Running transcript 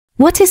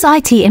What is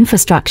IT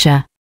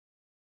infrastructure?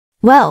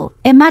 Well,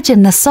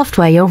 imagine the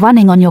software you're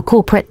running on your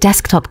corporate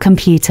desktop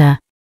computer.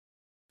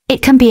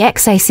 It can be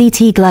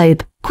XACT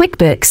Globe,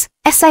 QuickBooks,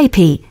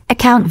 SAP,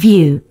 Account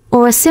View,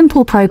 or a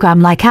simple program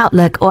like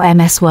Outlook or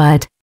MS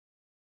Word.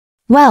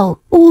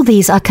 Well, all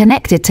these are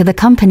connected to the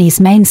company's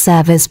main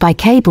servers by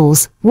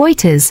cables,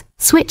 routers,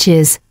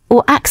 switches,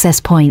 or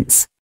access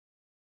points.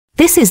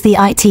 This is the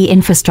IT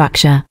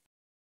infrastructure.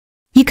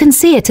 You can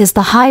see it as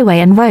the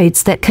highway and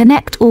roads that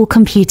connect all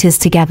computers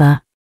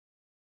together.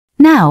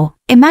 Now,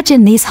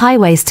 imagine these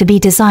highways to be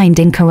designed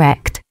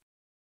incorrect.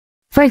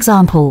 For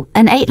example,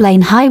 an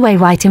 8-lane highway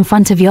right in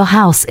front of your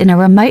house in a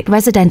remote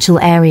residential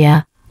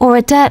area, or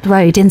a dirt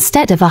road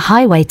instead of a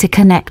highway to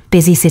connect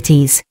busy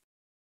cities.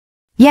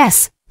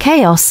 Yes,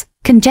 chaos,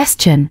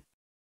 congestion.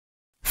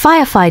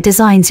 Firefy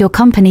designs your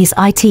company's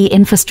IT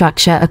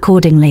infrastructure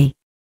accordingly.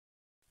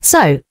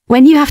 So,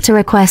 when you have to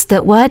request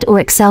that Word or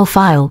Excel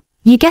file,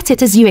 you get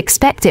it as you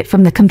expect it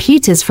from the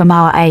computers from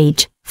our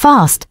age,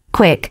 fast,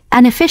 quick,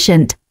 and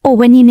efficient, or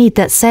when you need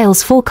that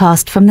sales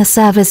forecast from the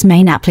server's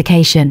main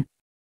application.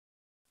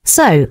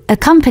 So, a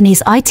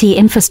company's IT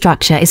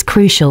infrastructure is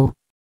crucial.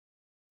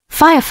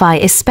 Firefy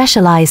is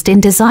specialized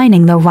in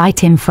designing the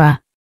right infra.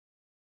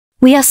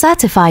 We are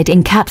certified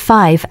in Cat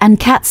 5 and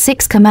Cat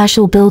 6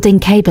 commercial building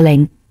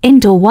cabling,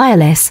 indoor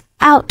wireless,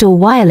 outdoor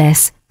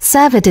wireless,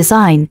 server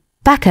design,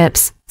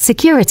 backups,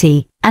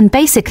 security, and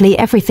basically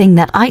everything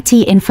that IT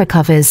infra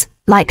covers,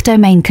 like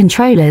domain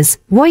controllers,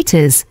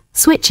 routers,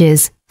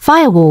 switches,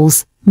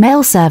 firewalls,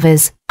 mail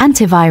servers,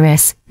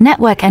 antivirus,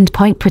 network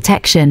endpoint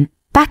protection,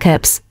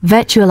 backups,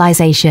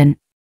 virtualization.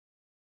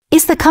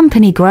 Is the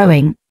company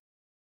growing?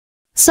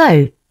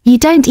 So, you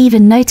don't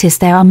even notice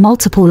there are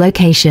multiple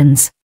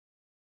locations.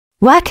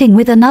 Working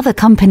with another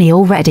company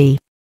already.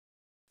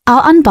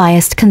 Our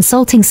unbiased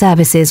consulting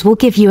services will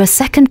give you a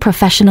second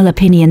professional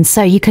opinion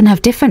so you can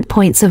have different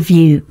points of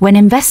view when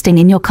investing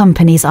in your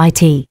company's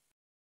IT.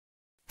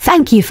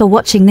 Thank you for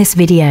watching this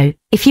video.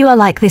 If you are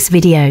like this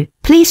video,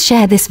 please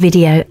share this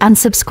video and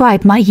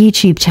subscribe my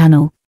YouTube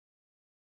channel.